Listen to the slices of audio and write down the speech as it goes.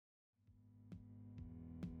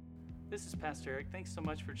This is Pastor Eric. Thanks so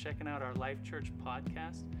much for checking out our Life Church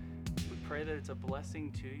podcast. We pray that it's a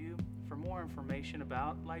blessing to you. For more information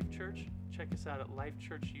about Life Church, check us out at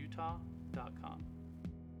lifechurchutah.com.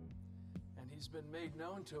 And he's been made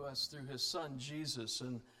known to us through his son, Jesus.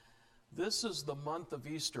 And this is the month of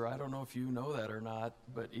Easter. I don't know if you know that or not,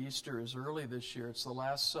 but Easter is early this year. It's the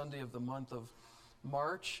last Sunday of the month of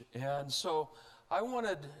March. And so I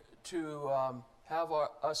wanted to have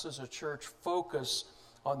us as a church focus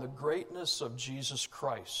on the greatness of Jesus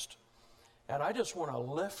Christ. And I just want to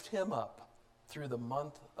lift him up through the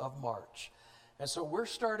month of March. And so we're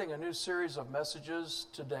starting a new series of messages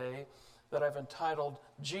today that I've entitled,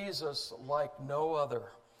 Jesus Like No Other.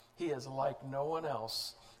 He is like no one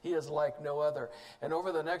else. He is like no other. And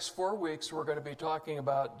over the next 4 weeks, we're going to be talking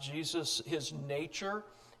about Jesus, his nature.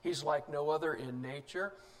 He's like no other in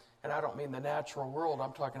nature. And I don't mean the natural world.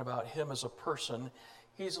 I'm talking about him as a person.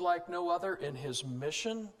 He's like no other in his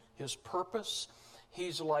mission, his purpose.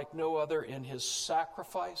 He's like no other in his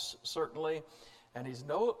sacrifice, certainly. And he's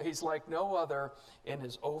like no other in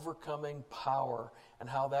his overcoming power and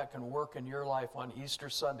how that can work in your life on Easter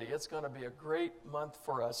Sunday. It's going to be a great month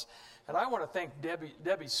for us. And I want to thank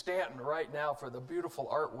Debbie Stanton right now for the beautiful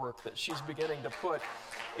artwork that she's beginning to put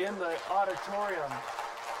in the auditorium.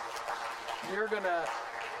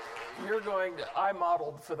 I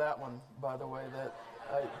modeled for that one, by the way, that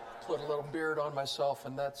I put a little beard on myself,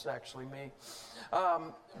 and that's actually me.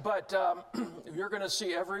 But you're going to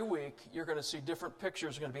see every week, you're going to see different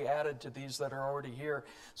pictures going to be added to these that are already here.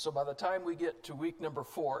 So by the time we get to week number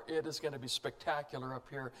 4, it is going to be spectacular up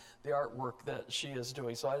here, the artwork that she is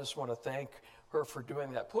doing. So I just want to thank her for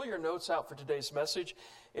doing that. Pull your notes out for today's message,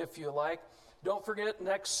 if you like. Don't forget,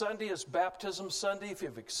 next Sunday is Baptism Sunday. If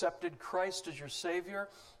you've accepted Christ as your Savior,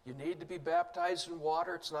 you need to be baptized in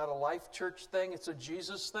water. It's not a Life Church thing. It's a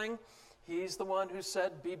Jesus thing. He's the one who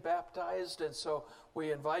said, be baptized. And so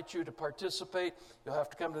we invite you to participate. You'll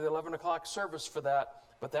have to come to the 11 o'clock service for that.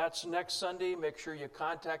 But that's next Sunday. Make sure you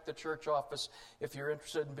contact the church office if you're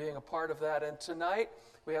interested in being a part of that. And tonight,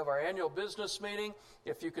 we have our annual business meeting.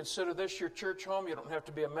 If you consider this your church home, you don't have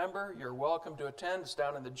to be a member. You're welcome to attend. It's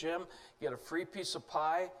down in the gym. You get a free piece of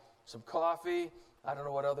pie, some coffee. I don't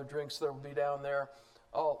know what other drinks there will be down there.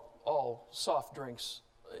 All soft drinks,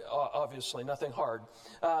 obviously, nothing hard.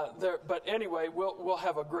 But anyway, we'll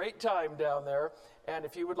have a great time down there. And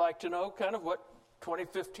if you would like to know kind of what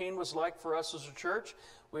 2015 was like for us as a church,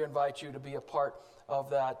 we invite you to be a part of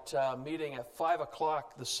that meeting at 5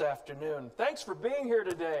 o'clock this afternoon. Thanks for being here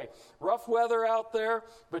today. Rough weather out there,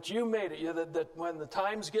 but you made it. When the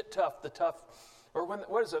times get tough, when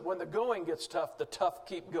the going gets tough, the tough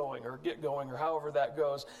keep going or get going or however that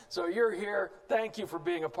goes. So you're here. Thank you for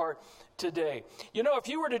being a part today. You know, if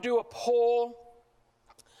you were to do a poll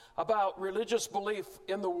about religious belief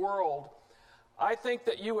in the world, I think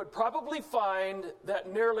that you would probably find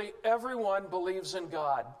that nearly everyone believes in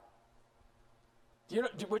God.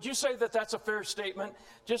 Would you say that that's a fair statement?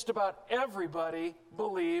 Just about everybody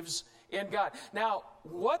believes in God. Now,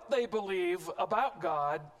 what they believe about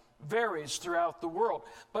God varies throughout the world.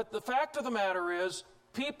 But the fact of the matter is,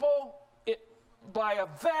 people, by a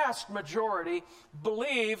vast majority,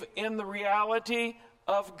 believe in the reality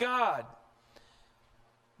of God.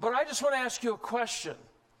 But I just want to ask you a question.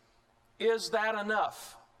 Is that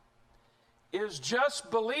enough? Is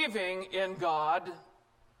just believing in God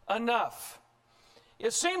enough?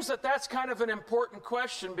 It seems that that's kind of an important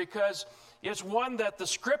question because it's one that the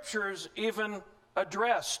Scriptures even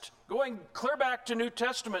addressed. Going clear back to New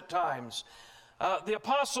Testament times, the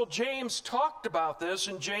Apostle James talked about this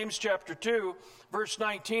in James chapter 2, verse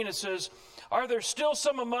 19. It says, "Are there still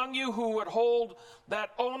some among you who would hold that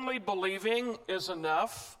only believing is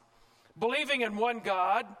enough? Believing in one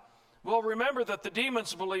God? Well, remember that the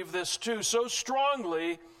demons believe this too, so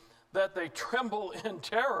strongly that they tremble in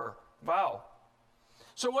terror." Wow.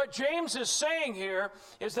 So what James is saying here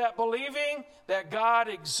is that believing that God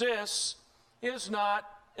exists is not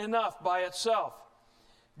enough by itself.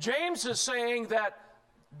 James is saying that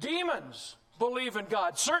demons believe in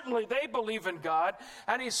God. Certainly they believe in God.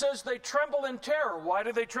 And he says they tremble in terror. Why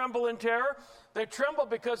do they tremble in terror? They tremble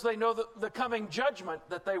because they know the coming judgment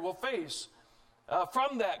that they will face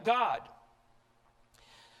from that God.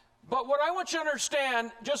 But what I want you to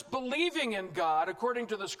understand, just believing in God, according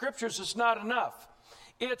to the Scriptures, is not enough.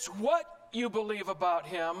 It's what you believe about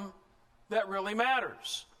him that really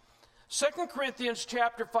matters. 2 Corinthians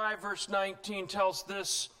chapter 5, verse 19 tells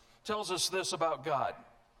us this about God.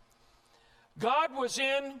 God was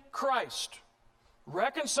in Christ,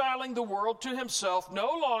 reconciling the world to himself,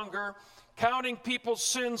 no longer counting people's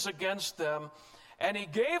sins against them. And he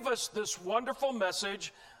gave us this wonderful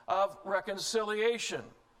message of reconciliation.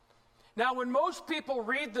 Now, when most people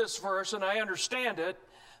read this verse, and I understand it,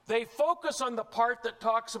 they focus on the part that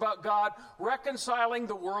talks about God reconciling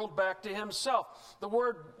the world back to himself. The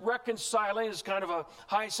word reconciling is kind of a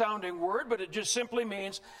high-sounding word, but it just simply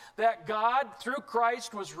means that God, through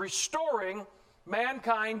Christ, was restoring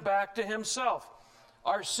mankind back to himself.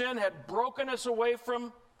 Our sin had broken us away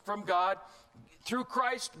from God. Through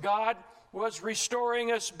Christ, God was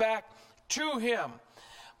restoring us back to him.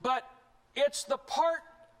 But it's the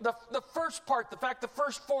first part, the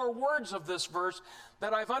first four words of this verse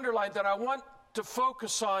that I've underlined that I want to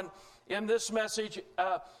focus on in this message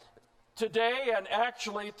today and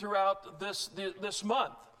actually throughout this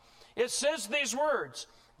month. It says these words,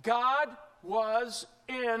 God was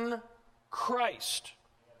in Christ.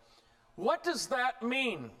 What does that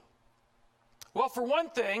mean? Well, for one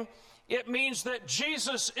thing, it means that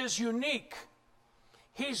Jesus is unique.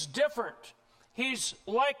 He's different. He's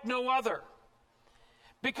like no other.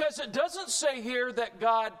 Because it doesn't say here that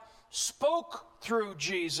God spoke through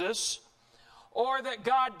Jesus or that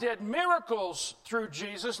God did miracles through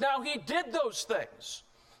Jesus. Now, he did those things.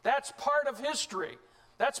 That's part of history.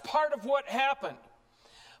 That's part of what happened.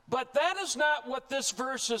 But that is not what this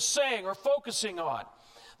verse is saying or focusing on.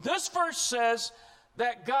 This verse says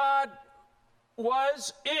that God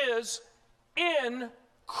is in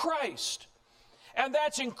Christ. And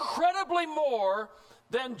that's incredibly more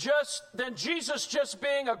than Jesus just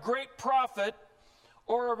being a great prophet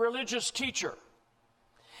or a religious teacher.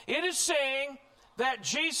 It is saying that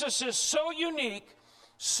Jesus is so unique,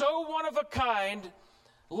 so one of a kind,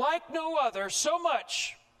 like no other, so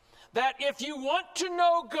much that if you want to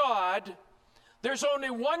know God, there's only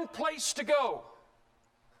one place to go: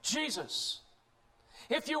 Jesus.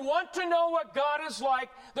 If you want to know what God is like,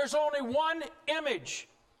 there's only one image.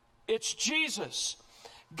 It's Jesus.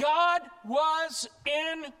 God was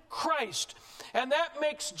in Christ, and that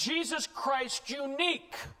makes Jesus Christ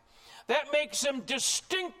unique. That makes him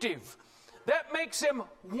distinctive. That makes him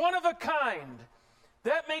one of a kind.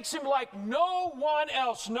 That makes him like no one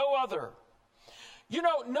else, no other. You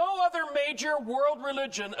know, no other major world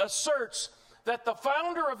religion asserts that the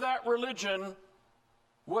founder of that religion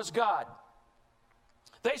was God.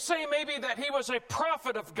 They say maybe that he was a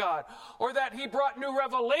prophet of God or that he brought new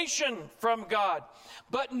revelation from God.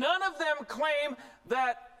 But none of them claim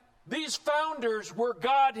that these founders were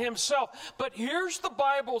God himself. But here's the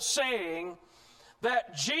Bible saying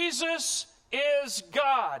that Jesus is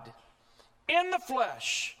God in the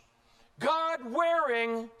flesh, God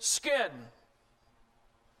wearing skin.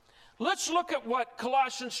 Let's look at what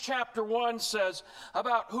Colossians chapter 1 says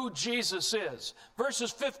about who Jesus is.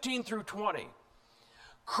 Verses 15 through 20.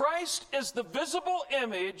 Christ is the visible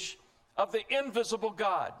image of the invisible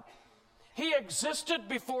God. He existed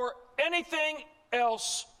before anything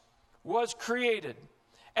else was created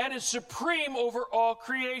and is supreme over all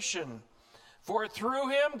creation. For through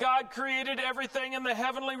him God created everything in the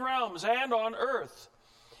heavenly realms and on earth.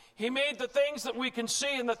 He made the things that we can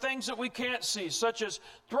see and the things that we can't see, such as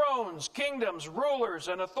thrones, kingdoms, rulers,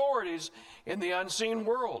 and authorities in the unseen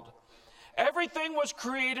world. Everything was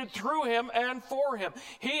created through him and for him.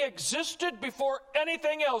 He existed before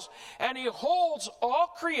anything else, and he holds all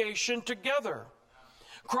creation together.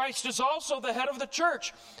 Christ is also the head of the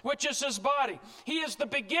church, which is his body. He is the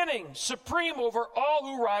beginning, supreme over all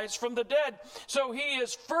who rise from the dead. So he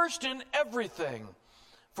is first in everything.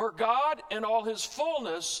 For God, in all his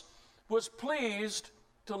fullness, was pleased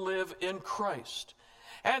to live in Christ.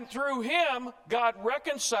 And through him, God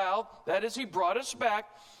reconciled, that is, he brought us back.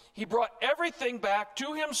 He brought everything back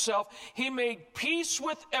to himself. He made peace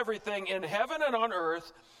with everything in heaven and on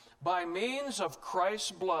earth by means of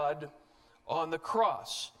Christ's blood on the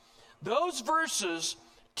cross. Those verses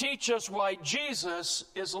teach us why Jesus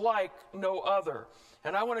is like no other.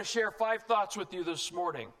 And I want to share 5 thoughts with you this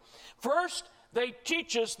morning. First, they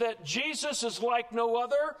teach us that Jesus is like no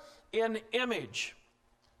other in image.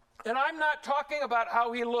 And I'm not talking about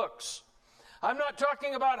how he looks. I'm not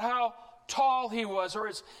talking about how tall he was or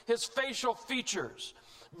his facial features.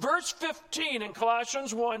 Verse 15 in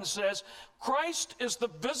Colossians 1 says, Christ is the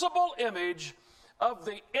visible image of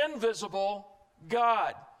the invisible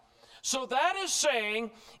God. So that is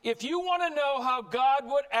saying, if you want to know how God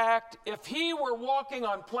would act if he were walking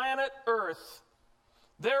on planet Earth,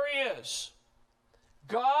 there he is.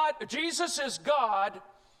 Jesus is God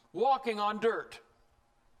walking on dirt.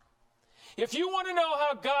 If you want to know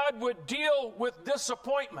how God would deal with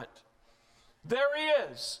disappointment, there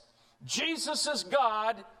he is. Jesus is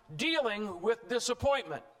God dealing with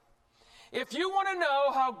disappointment. If you want to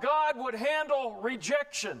know how God would handle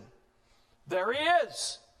rejection, there he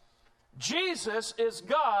is. Jesus is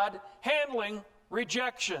God handling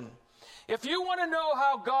rejection. If you want to know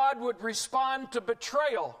how God would respond to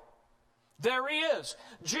betrayal, there he is.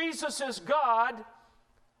 Jesus is God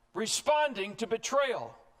responding to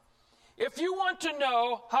betrayal. If you want to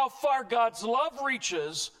know how far God's love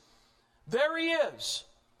reaches, there he is.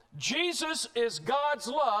 Jesus is God's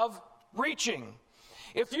love reaching.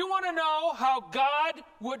 If you want to know how God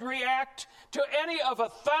would react to any of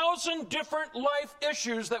 1,000 different life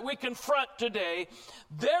issues that we confront today,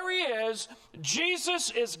 there he is.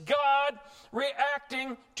 Jesus is God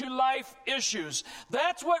reacting to life issues.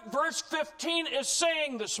 That's what verse 15 is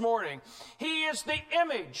saying this morning. He is the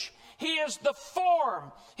image. He is the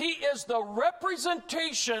form. He is the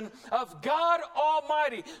representation of God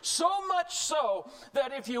Almighty. So much so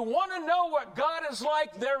that if you want to know what God is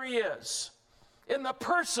like, there he is. In the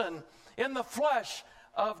person, in the flesh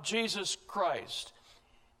of Jesus Christ.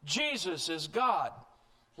 Jesus is God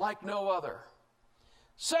like no other.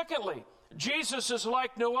 Secondly, Jesus is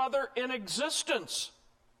like no other in existence.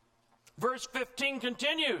 Verse 15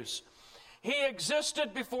 continues. He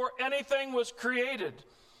existed before anything was created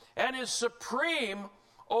and is supreme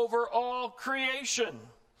over all creation.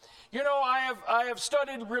 You know, I have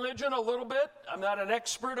studied religion a little bit. I'm not an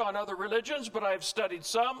expert on other religions, but I've studied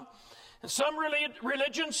some. And some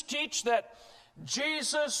religions teach that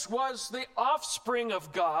Jesus was the offspring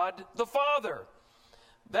of God the Father.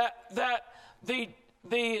 That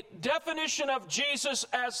the definition of Jesus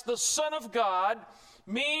as the Son of God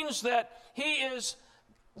means that he is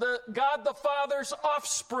God the Father's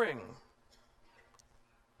offspring.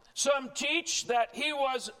 Some teach that he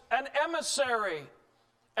was an emissary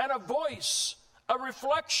and a voice, a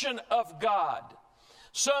reflection of God.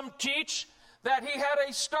 Some teach that he had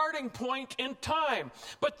a starting point in time.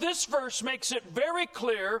 But this verse makes it very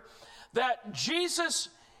clear that Jesus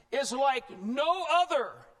is like no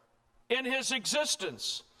other in his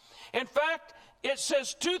existence. In fact, it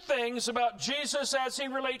says two things about Jesus as he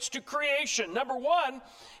relates to creation. Number one,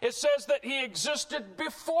 it says that he existed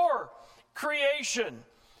before creation.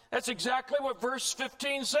 That's exactly what verse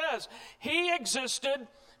 15 says. He existed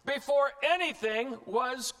before anything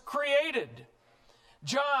was created.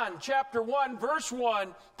 John chapter 1 verse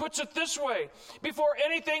 1 puts it this way. Before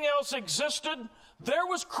anything else existed, there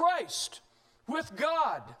was Christ with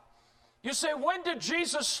God. You say, when did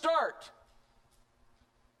Jesus start?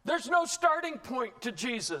 There's no starting point to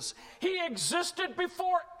Jesus. He existed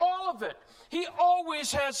before all of it. He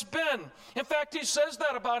always has been. In fact, he says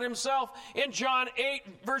that about himself in John 8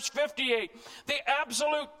 verse 58. The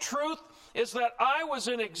absolute truth is that I was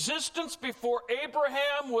in existence before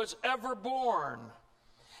Abraham was ever born.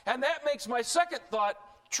 And that makes my second thought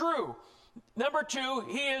true. Number two,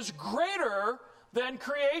 he is greater than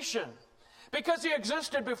creation. Because he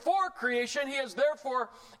existed before creation, he is therefore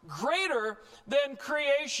greater than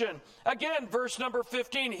creation. Again, verse number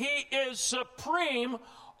 15, he is supreme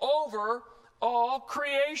over all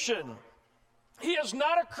creation. He is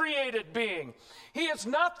not a created being. He is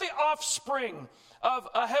not the offspring of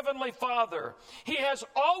a heavenly Father. He has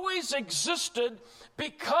always existed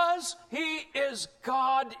because he is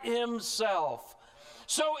God himself.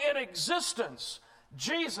 So in existence,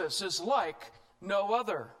 Jesus is like no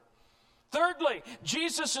other. Thirdly,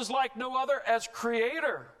 Jesus is like no other as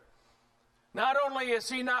creator. Not only is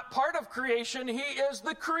he not part of creation, he is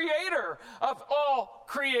the creator of all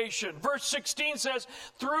creation. Verse 16 says,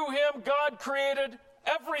 through him God created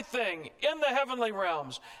everything in the heavenly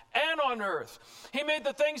realms and on earth. He made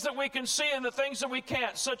the things that we can see and the things that we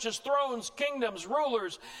can't, such as thrones, kingdoms,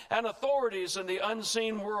 rulers, and authorities in the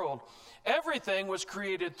unseen world. Everything was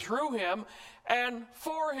created through him and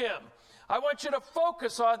for him. I want you to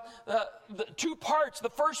focus on the two parts, the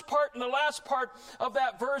first part and the last part of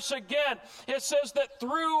that verse again. It says that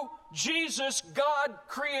through Jesus, God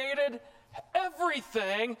created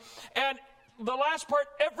everything, and the last part,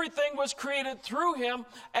 everything was created through him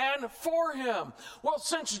and for him. Well,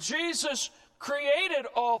 since Jesus created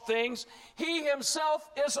all things, he himself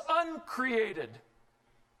is uncreated.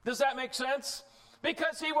 Does that make sense?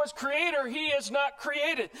 Because he was creator, he is not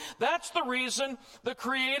created. That's the reason the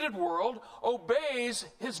created world obeys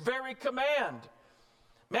his very command.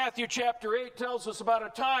 Matthew chapter 8 tells us about a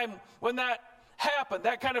time when that happened,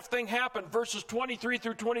 that kind of thing happened, verses 23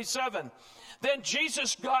 through 27. Then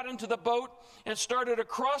Jesus got into the boat and started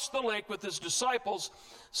across the lake with his disciples.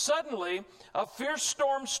 Suddenly, a fierce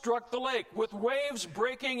storm struck the lake, with waves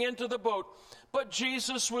breaking into the boat, but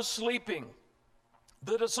Jesus was sleeping.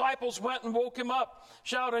 The disciples went and woke him up,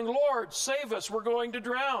 shouting, Lord, save us, we're going to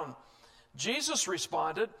drown. Jesus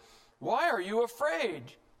responded, why are you afraid?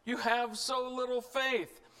 You have so little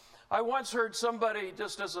faith. I once heard somebody,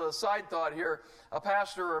 just as a side thought here, a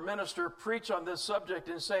pastor or a minister preach on this subject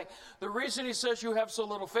and say, the reason he says you have so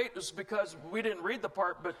little faith is because we didn't read the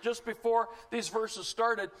part, but just before these verses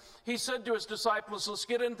started, he said to his disciples, let's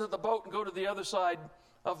get into the boat and go to the other side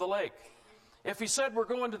of the lake. If he said we're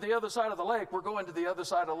going to the other side of the lake, we're going to the other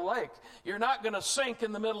side of the lake. You're not going to sink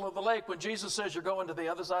in the middle of the lake when Jesus says you're going to the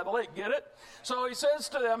other side of the lake. Get it? So he says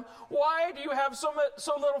to them, why do you have so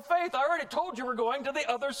little faith? I already told you we're going to the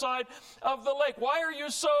other side of the lake. Why are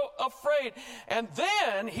you so afraid? And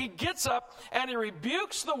then he gets up and he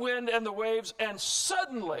rebukes the wind and the waves, and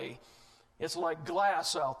suddenly it's like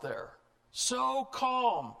glass out there. So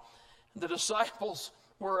calm. The disciples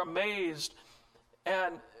were amazed,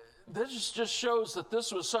 and this just shows that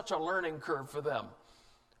this was such a learning curve for them.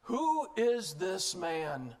 Who is this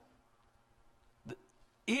man?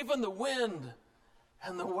 Even the wind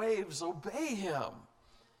and the waves obey him.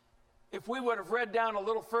 If we would have read down a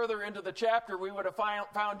little further into the chapter, we would have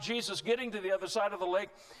found Jesus getting to the other side of the lake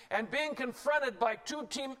and being confronted by two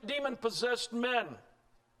demon-possessed men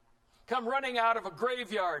come running out of a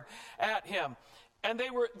graveyard at him. And they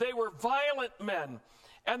were violent men.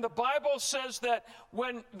 And the Bible says that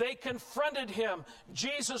when they confronted him,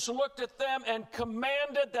 Jesus looked at them and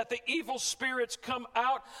commanded that the evil spirits come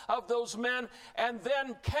out of those men, and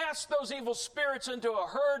then cast those evil spirits into a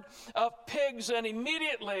herd of pigs, and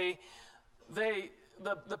immediately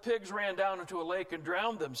the pigs ran down into a lake and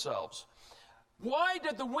drowned themselves. Why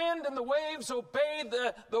did the wind and the waves obey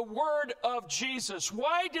the word of Jesus?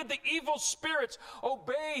 Why did the evil spirits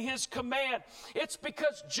obey his command? It's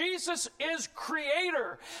because Jesus is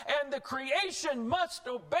creator, and the creation must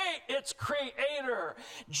obey its creator.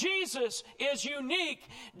 Jesus is unique.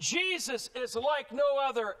 Jesus is like no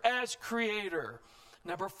other as creator.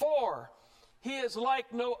 Number 4, he is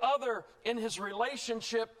like no other in his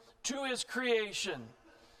relationship to his creation.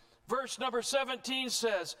 Verse number 17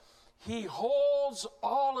 says, he holds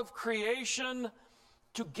all of creation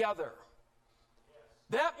together.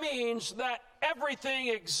 That means that everything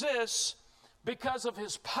exists because of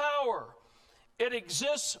his power. It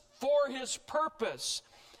exists for his purpose.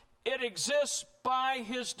 It exists by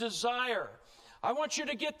his desire. I want you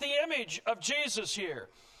to get the image of Jesus here.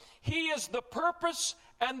 He is the purpose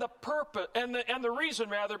and the reason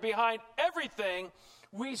behind everything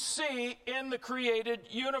we see in the created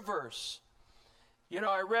universe. You know,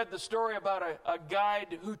 I read the story about a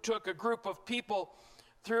guide who took a group of people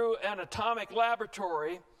through an atomic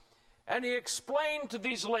laboratory, and he explained to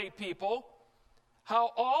these lay people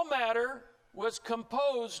how all matter was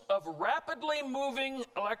composed of rapidly moving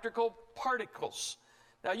electrical particles.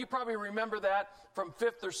 Now, you probably remember that from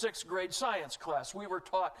 5th or 6th grade science class. We were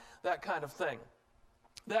taught that kind of thing.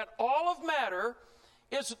 That all of matter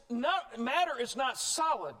is not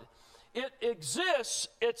solid. It exists,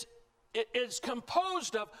 it is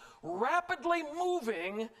composed of rapidly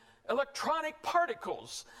moving electronic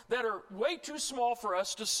particles that are way too small for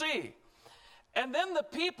us to see. And then the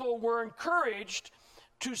people were encouraged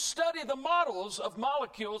to study the models of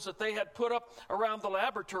molecules that they had put up around the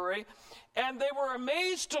laboratory, and they were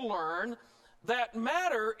amazed to learn that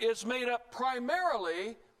matter is made up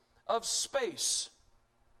primarily of space.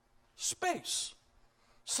 Space.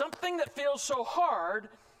 Something that feels so hard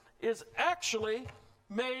is actually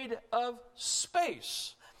made of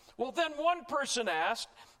space. Well, then one person asked,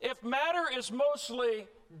 if matter is mostly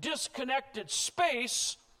disconnected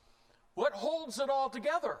space, what holds it all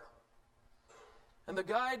together? And the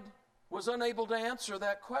guide was unable to answer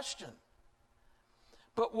that question.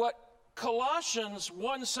 But what Colossians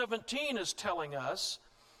 1:17 is telling us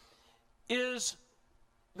is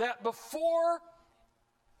that before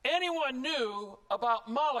anyone knew about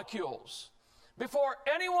molecules, before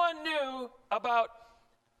anyone knew about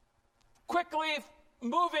quickly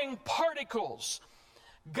moving particles,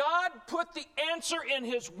 God put the answer in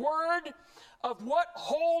his word of what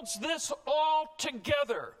holds this all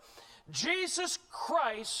together. Jesus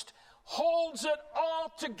Christ holds it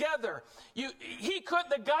all together.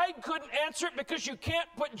 The guide couldn't answer it because you can't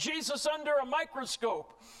put Jesus under a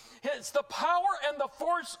microscope. It's the power and the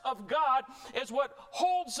force of God is what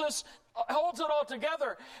holds it all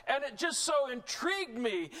together. And it just so intrigued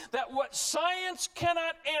me that what science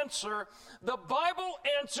cannot answer, the Bible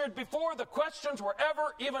answered before the questions were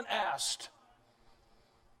ever even asked.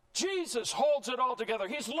 Jesus holds it all together.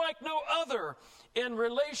 He's like no other in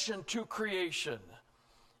relation to creation.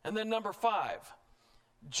 And then number 5,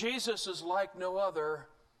 Jesus is like no other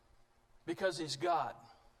because he's God.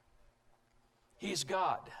 He's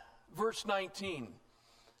God. Verse 19,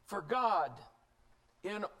 for God,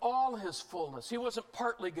 in all his fullness, he wasn't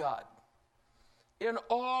partly God. In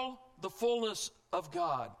all the fullness of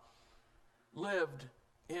God, lived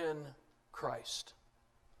in Christ.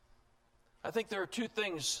 I think there are two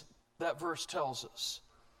things that verse tells us.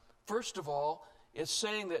 First of all, it's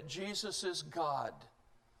saying that Jesus is God.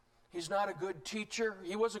 He's not a good teacher.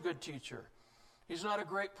 He was a good teacher. He's not a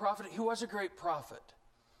great prophet. He was a great prophet.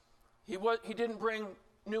 He didn't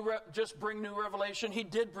just bring new revelation. He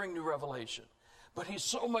did bring new revelation. But he's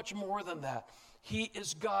so much more than that. He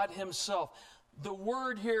is God himself. The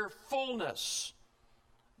word here, fullness,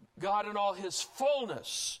 God in all his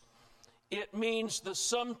fullness, it means the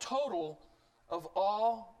sum total of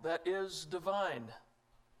all that is divine.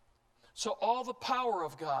 So all the power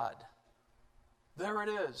of God, there it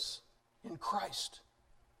is in Christ.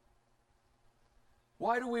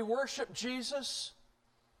 Why do we worship Jesus?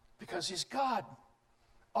 Because he's God.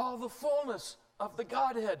 All the fullness of the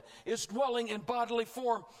Godhead is dwelling in bodily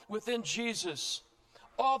form within Jesus.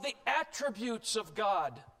 All the attributes of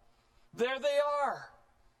God, there they are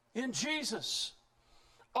in Jesus.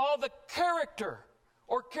 All the character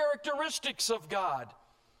or characteristics of God,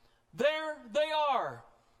 there they are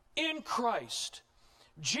in Christ.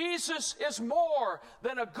 Jesus is more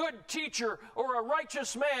than a good teacher or a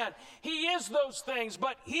righteous man. He is those things,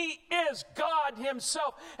 but he is God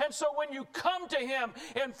himself. And so when you come to him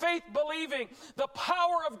in faith believing, the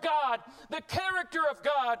power of God, the character of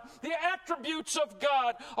God, the attributes of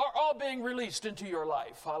God are all being released into your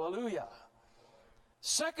life. Hallelujah.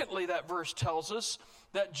 Secondly, that verse tells us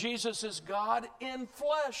that Jesus is God in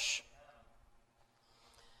flesh.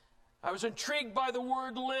 I was intrigued by the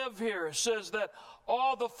word live here. It says that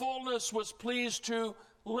all the fullness was pleased to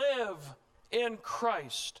live in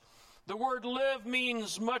Christ. The word live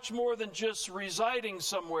means much more than just residing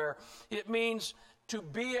somewhere. It means to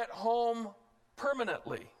be at home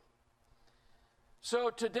permanently. So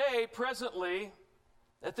today, presently,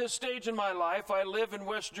 at this stage in my life, I live in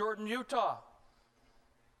West Jordan, Utah.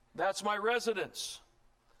 That's my residence.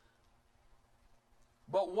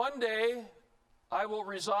 But one day, I will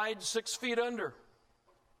reside 6 feet under.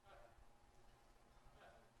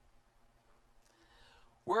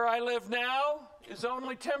 Where I live now is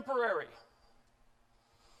only temporary.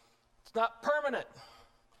 It's not permanent.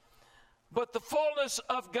 But the fullness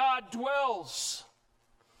of God dwells.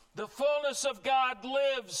 The fullness of God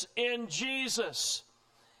lives in Jesus.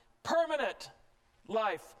 Permanent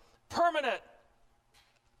life. Permanent.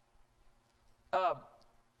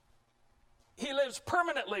 He lives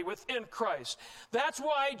permanently within Christ. That's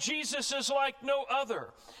why Jesus is like no other.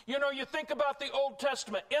 You know, you think about the Old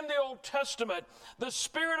Testament. In the Old Testament, the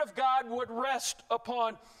Spirit of God would rest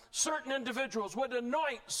upon certain individuals, would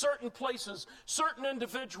anoint certain places, certain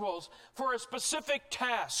individuals for a specific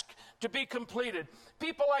task to be completed.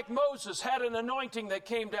 People like Moses had an anointing that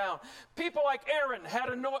came down. People like Aaron had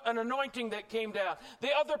an anointing that came down. The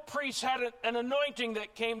other priests had an anointing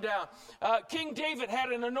that came down. King David had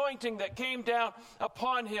an anointing that came down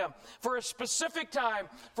upon him for a specific time,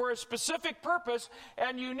 for a specific purpose,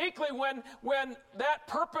 and uniquely when that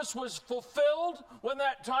purpose was fulfilled, when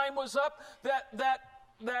that time was up,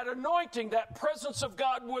 that anointing, that presence of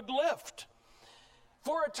God would lift.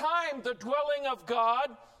 For a time, the dwelling of God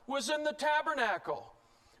was in the tabernacle,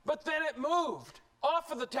 but then it moved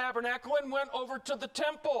off of the tabernacle and went over to the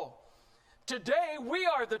temple. Today, we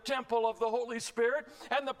are the temple of the Holy Spirit,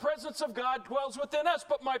 and the presence of God dwells within us.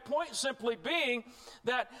 But my point simply being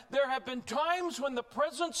that there have been times when the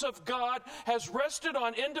presence of God has rested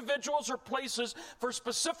on individuals or places for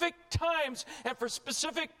specific times and for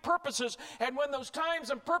specific purposes. And when those times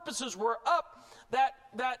and purposes were up, that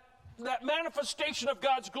manifestation of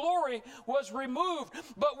God's glory was removed.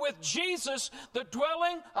 But with Jesus, the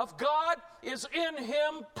dwelling of God is in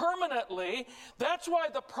him permanently. That's why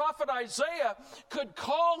the prophet Isaiah could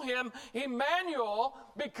call him Emmanuel,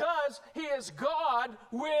 because he is God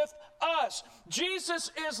with us.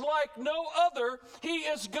 Jesus is like no other. He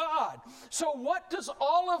is God. So what does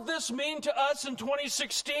all of this mean to us in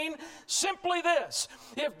 2016? Simply this: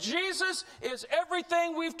 if Jesus is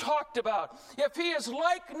everything we've talked about, if he is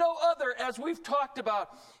like no other as we've talked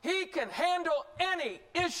about, he can handle any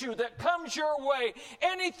issue that comes your way,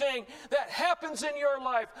 anything that happens in your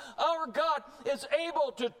life. Our God is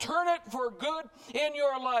able to turn it for good in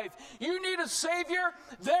your life. You need a Savior?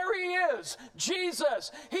 There he is,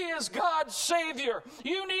 Jesus. He is God's Savior.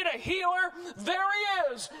 You need a healer? There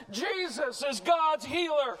he is. Jesus is God's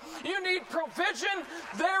healer. You need provision?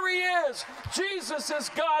 There he is. Jesus is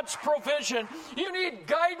God's provision. You need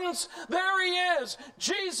guidance? There he is.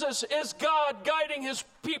 Jesus is God guiding his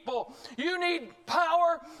people. You need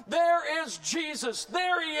power? There is Jesus.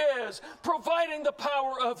 There he is, providing the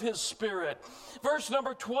power of his Spirit. Verse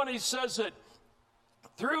number 20 says it.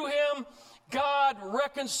 Through him, God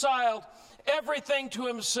reconciled everything to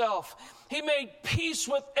himself. He made peace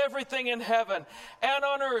with everything in heaven and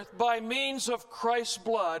on earth by means of Christ's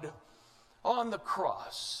blood on the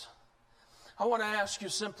cross. I want to ask you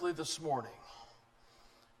simply this morning,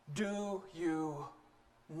 do you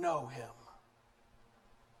know him?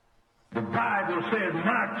 The Bible says,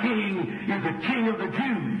 my king is the king of the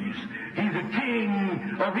Jews. He's the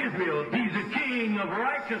king of Israel. He's the king of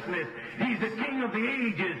righteousness. He's the king of the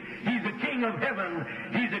ages. He's the king of heaven.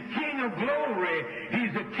 He's the king of glory.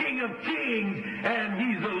 He's the king of kings. And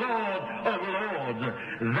he's the Lord of lords.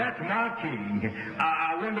 That's my king.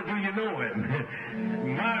 I wonder, do you know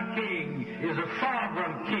him? My king is a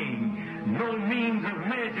sovereign king. No means of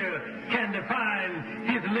measure can define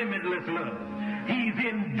his limitless love. He's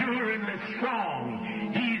enduringly strong.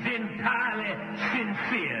 He's entirely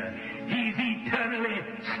sincere. He's eternally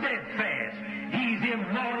steadfast. He's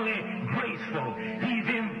immortally graceful. He's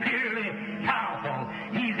imperially powerful.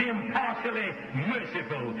 He's impartially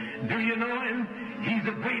merciful. Do you know him? He's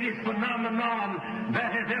the greatest phenomenon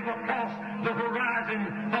that has ever crossed the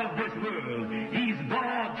horizon of this world. He's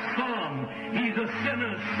God's Son. He's a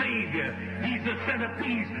sinner's Savior. He's the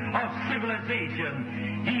centerpiece of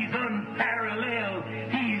civilization. He's unparalleled.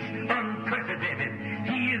 He's unprecedented.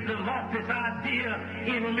 He is the loftiest idea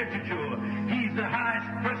in literature. He's the highest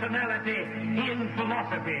personality in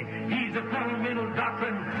philosophy. He's the fundamental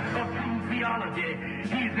doctrine of true theology.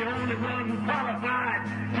 He's the only one qualified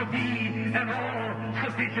to be an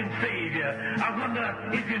all-sufficient Savior. I wonder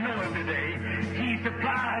if you know him today. He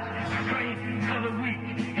supplies strength for the weak.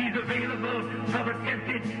 He's available for the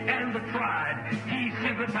tempted and the tried. He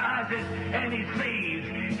sympathizes and he saves.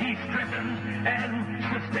 He strengthens and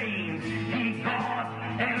sustains. He guards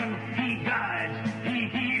and he guides. He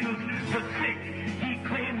heals the sick. He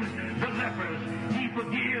cleanses the lepers. He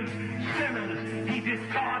forgives sinners. He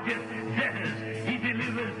discharges debtors. He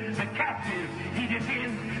delivers the captive. He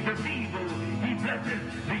defends the feeble. He blesses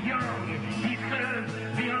the young. He serves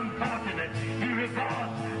the unfortunate. He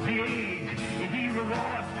regards the aged. He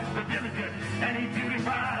rewards the diligent. And he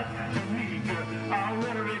beautifies the meek. I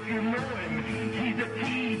wonder if you know him. He's the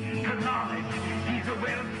key to knowledge. He's a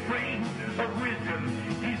wellspring of wisdom.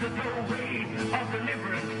 He's the doorway of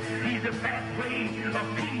deliverance. He's the pathway of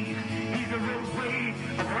peace. He's the roadway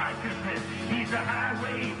of righteousness. He's the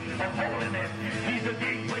highway of holiness. He's the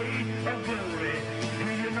gateway of glory. Do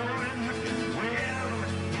you know him? Well,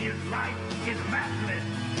 his light is matchless.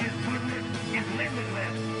 His goodness is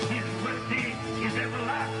limitless. His mercy is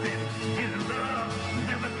everlasting. His love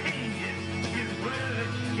never changes. His word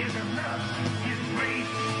is enough. His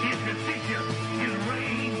grace is sufficient. His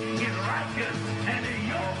reign is righteous. And his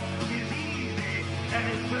yoke is easy. And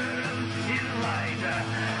his burden is light.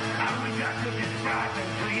 I wish I could describe him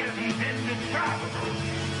to you. He's indescribable.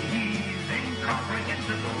 He's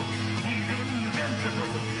incomprehensible. He's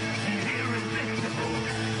invincible. He's irresistible.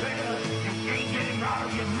 Well, you can't get him out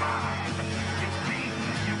of your mind.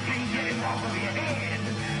 You can't get him off of your head.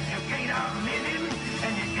 You can't outlive him,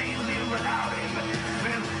 and you can't live without him.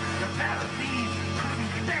 Well, the Pharisees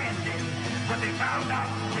couldn't stand him, but they found out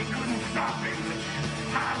they couldn't stop him.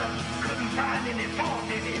 Pilate couldn't find any fault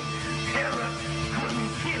in him. Herod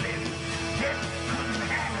couldn't kill him. Death couldn't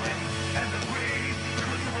handle him, and the grave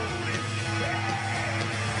couldn't hold him.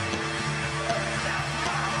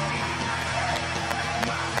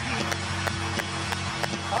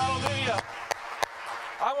 Hallelujah.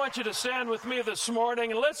 I want you to stand with me this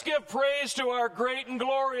morning and let's give praise to our great and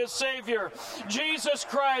glorious Savior, Jesus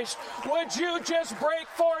Christ. Would you just break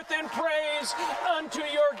forth in praise unto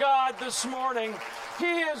your God this morning?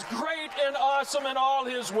 He is great and awesome in all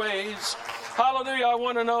his ways. Hallelujah. I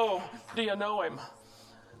want to know, do you know him?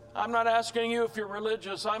 I'm not asking you if you're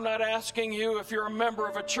religious. I'm not asking you if you're a member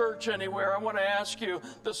of a church anywhere. I want to ask you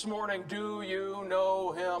this morning, do you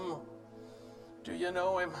know him? Do you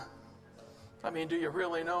know him? I mean, do you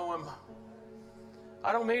really know him?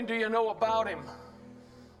 I don't mean do you know about him.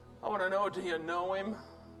 I want to know, do you know him?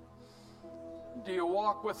 Do you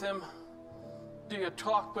walk with him? Do you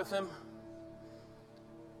talk with him?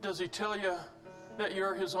 Does he tell you that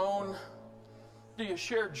you're his own? Do you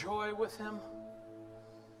share joy with him?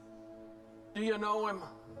 Do you know him?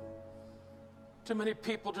 Too many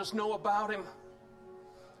people just know about him,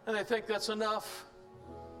 and they think that's enough.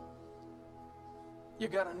 You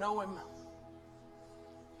got to know him.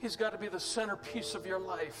 He's got to be the centerpiece of your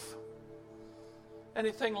life.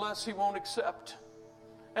 Anything less he won't accept.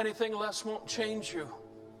 Anything less won't change you.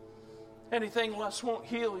 Anything less won't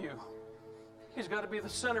heal you. He's got to be the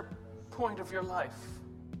center point of your life.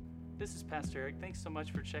 This is Pastor Eric. Thanks so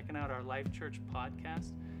much for checking out our Life Church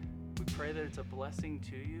podcast. We pray that it's a blessing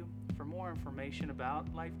to you. For more information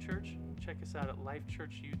about Life Church, check us out at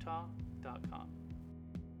lifechurchutah.com.